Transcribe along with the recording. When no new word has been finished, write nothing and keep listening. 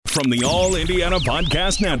From the All Indiana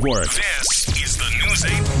Podcast Network, this is the News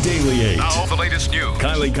 8 Daily 8. Now, the latest news.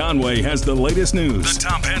 Kylie Conway has the latest news. The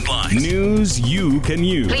top headlines. News you can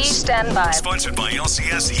use. Please stand by. Sponsored by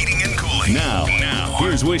LCS Heating and Cooling. Now,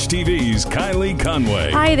 here's Wish TV's Kylie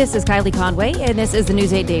Conway. Hi, this is Kylie Conway, and this is the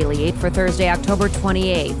News 8 Daily 8 for Thursday, October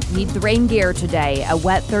 28th. Need the rain gear today. A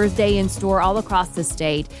wet Thursday in store all across the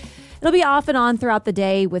state. It'll be off and on throughout the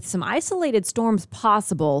day with some isolated storms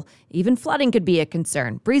possible. Even flooding could be a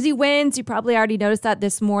concern. Breezy winds, you probably already noticed that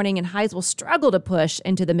this morning, and highs will struggle to push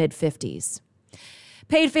into the mid-50s.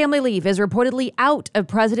 Paid family leave is reportedly out of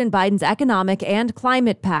President Biden's economic and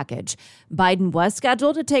climate package. Biden was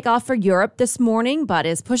scheduled to take off for Europe this morning, but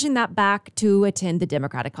is pushing that back to attend the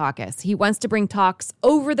Democratic caucus. He wants to bring talks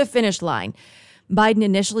over the finish line. Biden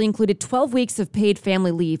initially included 12 weeks of paid family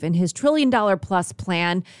leave in his $1 trillion-plus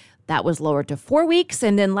plan. That was lowered to 4 weeks,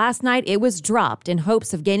 and then last night it was dropped in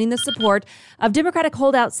hopes of gaining the support of Democratic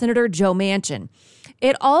holdout Senator Joe Manchin.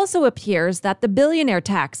 It also appears that the billionaire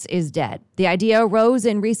tax is dead. The idea arose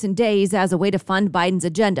in recent days as a way to fund Biden's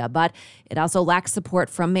agenda, but it also lacks support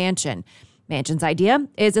from Manchin. Manchin's idea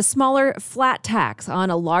is a smaller, flat tax on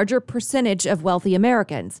a larger percentage of wealthy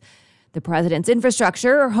Americans. The president's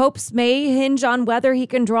infrastructure hopes may hinge on whether he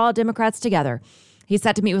can draw Democrats together. He's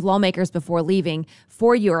set to meet with lawmakers before leaving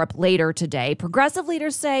for Europe later today. Progressive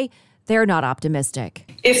leaders say they're not optimistic.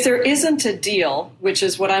 If there isn't a deal, which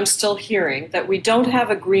is what I'm still hearing, that we don't have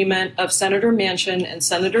agreement of Senator Manchin and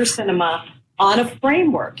Senator Sinema on a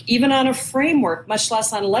framework, even on a framework, much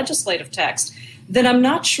less on legislative text, then I'm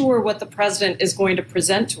not sure what the president is going to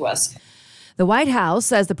present to us. The White House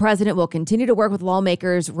says the president will continue to work with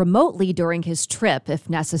lawmakers remotely during his trip if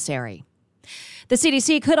necessary. The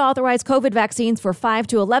CDC could authorize COVID vaccines for 5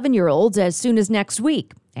 to 11-year-olds as soon as next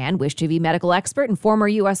week. And Wish TV medical expert and former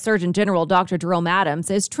U.S. Surgeon General Dr. Jerome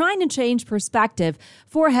Adams is trying to change perspective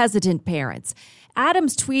for hesitant parents.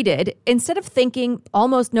 Adams tweeted, "Instead of thinking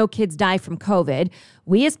almost no kids die from COVID,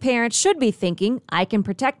 we as parents should be thinking, I can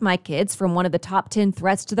protect my kids from one of the top 10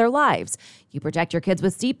 threats to their lives. You protect your kids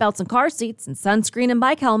with seatbelts and car seats and sunscreen and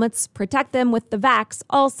bike helmets. Protect them with the vax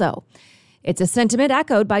also." It's a sentiment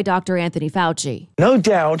echoed by Dr. Anthony Fauci. No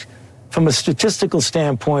doubt, from a statistical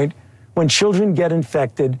standpoint, when children get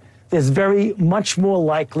infected, there's very much more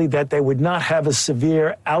likely that they would not have a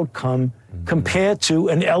severe outcome compared to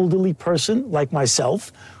an elderly person like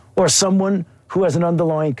myself or someone who has an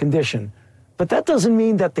underlying condition. But that doesn't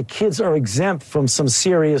mean that the kids are exempt from some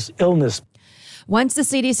serious illness. Once the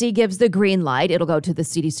CDC gives the green light, it'll go to the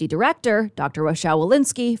CDC director, Dr. Rochelle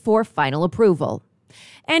Walensky, for final approval.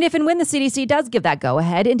 And if and when the CDC does give that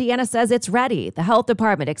go-ahead, Indiana says it's ready. The health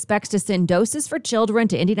department expects to send doses for children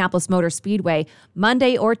to Indianapolis Motor Speedway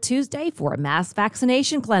Monday or Tuesday for a mass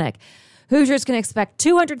vaccination clinic. Hoosiers can expect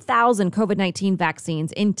 200,000 COVID-19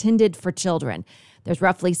 vaccines intended for children. There's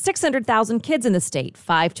roughly 600,000 kids in the state,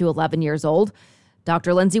 5 to 11 years old.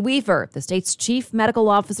 Dr. Lindsay Weaver, the state's chief medical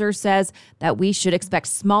officer, says that we should expect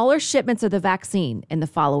smaller shipments of the vaccine in the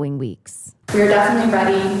following weeks. We are definitely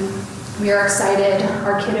ready. We are excited.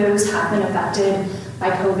 Our kiddos have been affected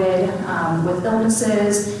by COVID with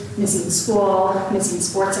illnesses, missing school, missing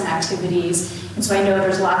sports and activities. And so I know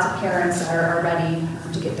there's lots of parents that are ready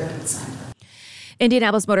to get their kids signed up.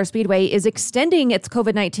 Indianapolis Motor Speedway is extending its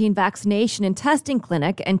COVID-19 vaccination and testing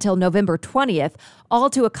clinic until November 20th, all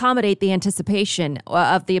to accommodate the anticipation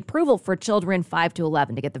of the approval for children 5 to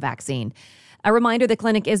 11 to get the vaccine. A reminder, the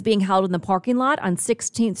clinic is being held in the parking lot on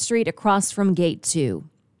 16th Street across from Gate 2.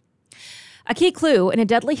 A key clue in a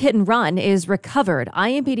deadly hit and run is recovered.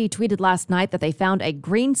 IMPD tweeted last night that they found a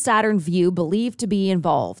green Saturn Vue believed to be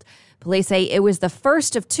involved. Police say it was the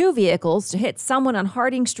first of 2 vehicles to hit someone on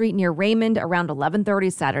Harding Street near Raymond around 11:30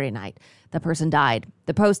 Saturday night. The person died.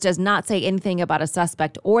 The Post does not say anything about a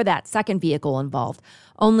suspect or that second vehicle involved,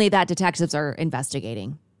 only that detectives are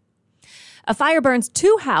investigating. A fire burns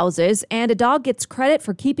 2 houses and a dog gets credit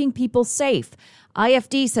for keeping people safe.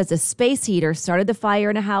 IFD says a space heater started the fire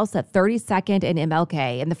in a house at 32nd and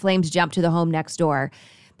MLK, and the flames jumped to the home next door.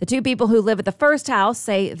 The 2 people who live at the first house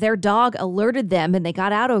say their dog alerted them and they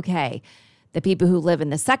got out okay. The people who live in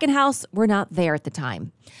the second house were not there at the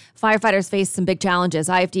time. Firefighters faced some big challenges.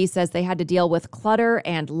 IFD says they had to deal with clutter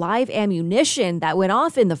and live ammunition that went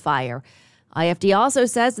off in the fire. IFD also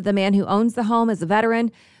says that the man who owns the home is a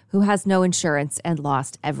veteran who has no insurance and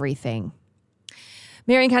lost everything.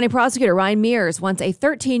 Marion County Prosecutor Ryan Mears wants a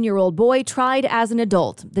 13-year-old boy tried as an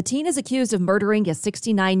adult. The teen is accused of murdering a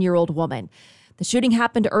 69-year-old woman. The shooting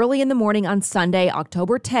happened early in the morning on Sunday,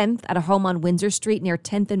 October 10th, at a home on Windsor Street near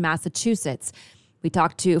 10th and Massachusetts. We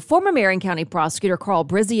talked to former Marion County prosecutor Carl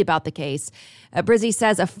Brizzi about the case. Brizzi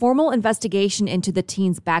says a formal investigation into the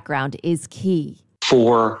teen's background is key.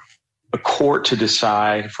 For a court to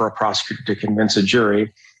decide, for a prosecutor to convince a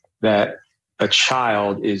jury that a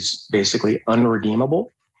child is basically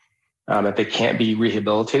unredeemable, that they can't be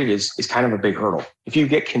rehabilitated is kind of a big hurdle. If you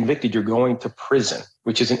get convicted, you're going to prison,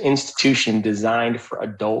 which is an institution designed for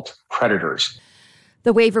adult predators.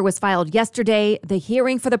 The waiver was filed yesterday. The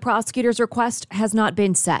hearing for the prosecutor's request has not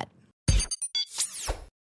been set.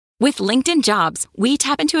 With LinkedIn Jobs, we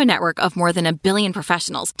tap into a network of more than 1 billion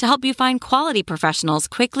professionals to help you find quality professionals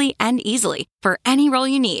quickly and easily for any role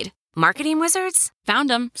you need. Marketing wizards? Found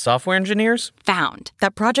them. Software engineers? Found.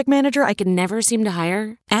 That project manager I could never seem to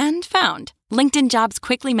hire? And found. LinkedIn Jobs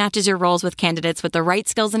quickly matches your roles with candidates with the right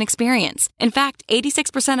skills and experience. In fact,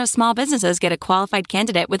 86% of small businesses get a qualified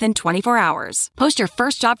candidate within 24 hours. Post your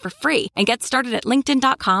first job for free and get started at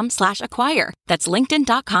linkedin.com/acquire. That's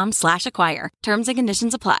linkedin.com/acquire. Terms and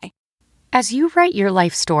conditions apply. As you write your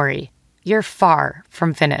life story, you're far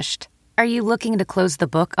from finished. Are you looking to close the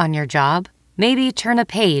book on your job? Maybe turn a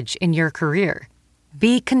page in your career.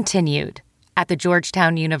 Be continued at the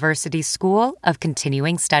Georgetown University School of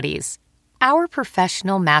Continuing Studies. Our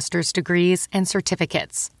professional master's degrees and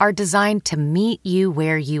certificates are designed to meet you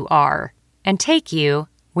where you are and take you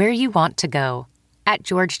where you want to go. At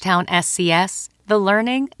Georgetown SCS, the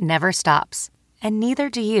learning never stops, and neither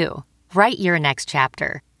do you. Write your next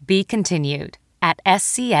chapter. Be continued at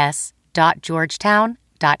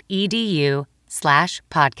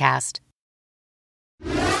scs.georgetown.edu/podcast.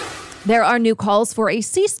 There are new calls for a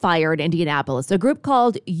ceasefire in Indianapolis. A group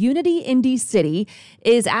called Unity Indy City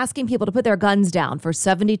is asking people to put their guns down for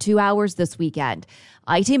 72 hours this weekend.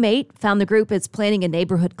 iTeammate found the group is planning a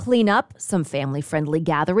neighborhood cleanup, some family-friendly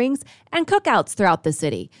gatherings, and cookouts throughout the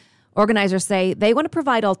city. Organizers say they want to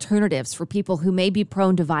provide alternatives for people who may be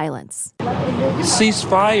prone to violence.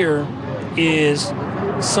 Ceasefire is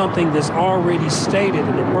something that's already stated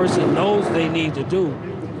and the person knows they need to do,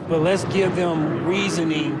 but let's give them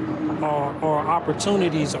reasoning or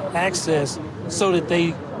opportunities or access so that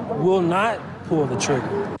they will not pull the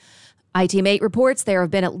trigger. iTeammate reports there have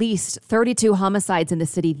been at least 32 homicides in the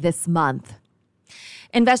city this month.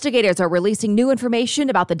 Investigators are releasing new information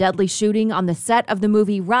about the deadly shooting on the set of the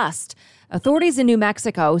movie Rust. Authorities in New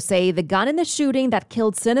Mexico say the gun in the shooting that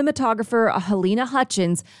killed cinematographer Helena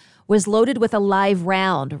Hutchins was loaded with a live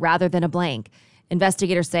round rather than a blank.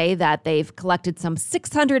 Investigators say that they've collected some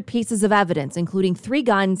 600 pieces of evidence, including 3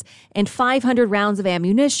 guns and 500 rounds of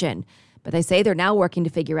ammunition. But they say they're now working to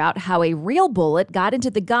figure out how a real bullet got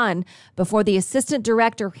into the gun before the assistant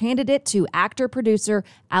director handed it to actor-producer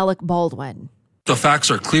Alec Baldwin. The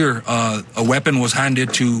facts are clear. A weapon was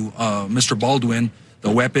handed to Mr. Baldwin.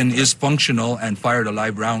 The weapon is functional and fired a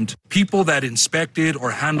live round. People that inspected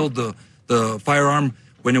or handled the firearm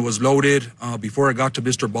when it was loaded before it got to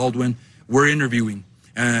Mr. Baldwin, we're interviewing.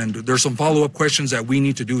 And there's some follow-up questions that we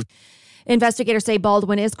need to do. Investigators say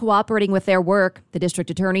Baldwin is cooperating with their work. The district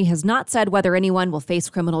attorney has not said whether anyone will face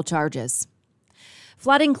criminal charges.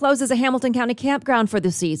 Flooding closes a Hamilton County campground for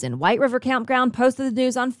the season. White River Campground posted the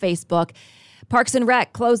news on Facebook. Parks and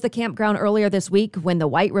Rec closed the campground earlier this week when the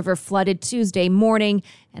White River flooded Tuesday morning.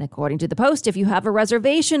 And according to the post, if you have a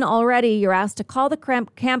reservation already, you're asked to call the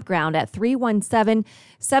campground at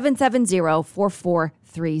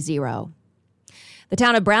 317-770-4430. The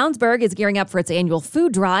town of Brownsburg is gearing up for its annual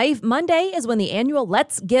food drive. Monday is when the annual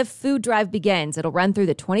Let's Give food drive begins. It'll run through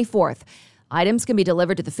the 24th. Items can be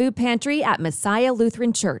delivered to the food pantry at Messiah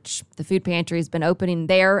Lutheran Church. The food pantry has been opening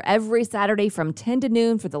there every Saturday from 10 to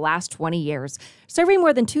noon for the last 20 years, serving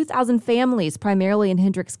more than 2,000 families, primarily in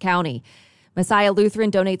Hendricks County. Messiah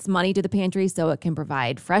Lutheran donates money to the pantry so it can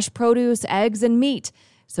provide fresh produce, eggs, and meat.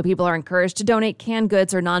 So people are encouraged to donate canned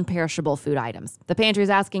goods or non-perishable food items. The pantry is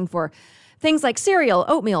asking for things like cereal,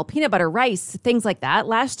 oatmeal, peanut butter, rice, things like that.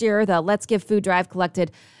 Last year, the Let's Give food drive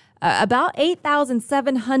collected about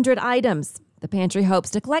 8,700 items. The pantry hopes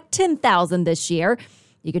to collect 10,000 this year.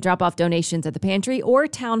 You can drop off donations at the pantry or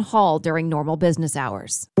town hall during normal business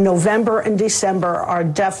hours. November and December are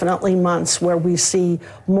definitely months where we see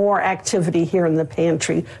more activity here in the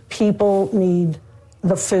pantry. People need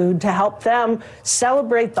the food to help them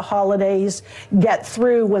celebrate the holidays, get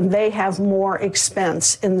through when they have more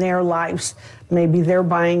expense in their lives. Maybe they're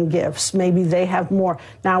buying gifts. Maybe they have more.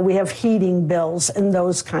 Now we have heating bills and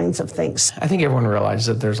those kinds of things. I think everyone realizes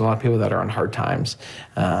that there's a lot of people that are on hard times,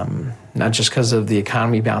 not just because of the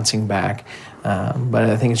economy bouncing back, but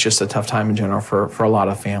I think it's just a tough time in general for a lot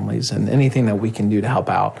of families. And anything that we can do to help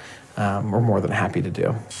out, we're more than happy to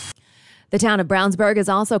do. The town of Brownsburg is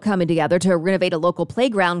also coming together to renovate a local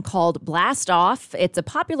playground called Blast Off. It's a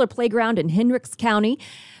popular playground in Hendricks County.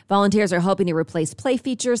 Volunteers are hoping to replace play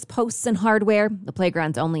features, posts, and hardware. The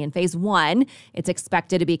playground's only in phase 1. It's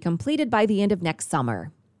expected to be completed by the end of next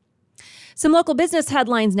summer. Some local business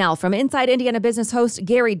headlines now from Inside Indiana Business host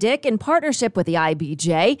Gary Dick. In partnership with the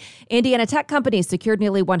IBJ, Indiana tech companies secured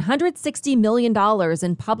nearly $160 million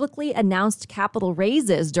in publicly announced capital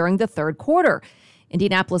raises during the third quarter.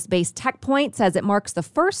 Indianapolis-based TechPoint says it marks the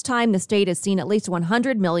first time the state has seen at least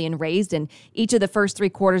 $100 million raised in each of the first 3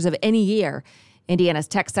 quarters of any year. Indiana's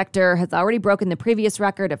tech sector has already broken the previous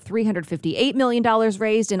record of $358 million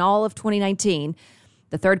raised in all of 2019.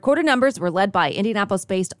 The third quarter numbers were led by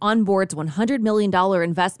Indianapolis-based Onboard's $100 million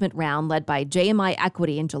investment round led by JMI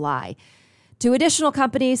Equity in July. 2 additional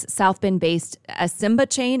companies, South Bend-based Asimba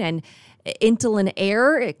Chain and Intellin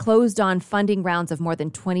Air, closed on funding rounds of more than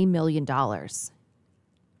 $20 million.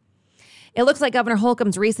 It looks like Governor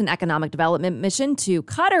Holcomb's recent economic development mission to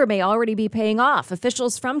Qatar may already be paying off.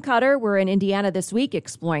 Officials from Qatar were in Indiana this week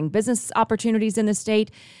exploring business opportunities in the state.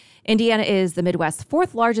 Indiana is the Midwest's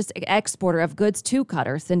 4th largest exporter of goods to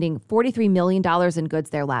Qatar, sending $43 million in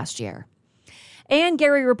goods there last year. And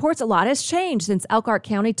Gary reports a lot has changed since Elkhart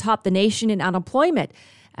County topped the nation in unemployment,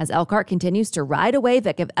 as Elkhart continues to ride a wave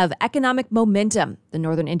of economic momentum. The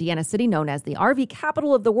northern Indiana city, known as the RV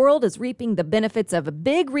capital of the world, is reaping the benefits of a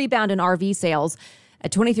big rebound in RV sales, a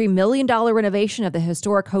 $23 million renovation of the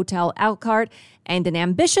historic Hotel Elkhart, and an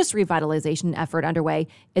ambitious revitalization effort underway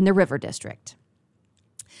in the River District.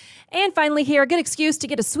 And finally here, a good excuse to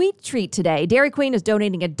get a sweet treat today. Dairy Queen is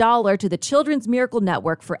donating $1 to the Children's Miracle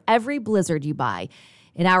Network for every Blizzard you buy.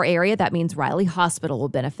 In our area, that means Riley Hospital will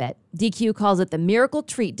benefit. DQ calls it the Miracle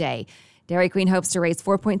Treat Day. Dairy Queen hopes to raise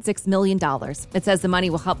 $4.6 million. It says the money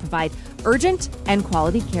will help provide urgent and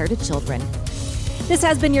quality care to children. This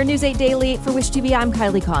has been your News 8 Daily for Wish TV. I'm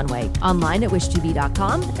Kylie Conway. Online at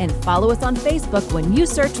wishtv.com and follow us on Facebook when you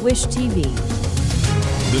search Wish TV.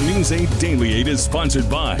 The News 8 Daily 8 is sponsored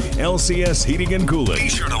by LCS Heating and Cooling. Be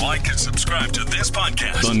sure to like and subscribe to this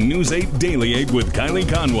podcast, The News 8 Daily 8 with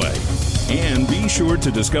Kylie Conway. And be sure to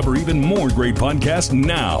discover even more great podcasts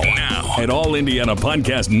now at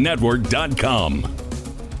allindianapodcastnetwork.com.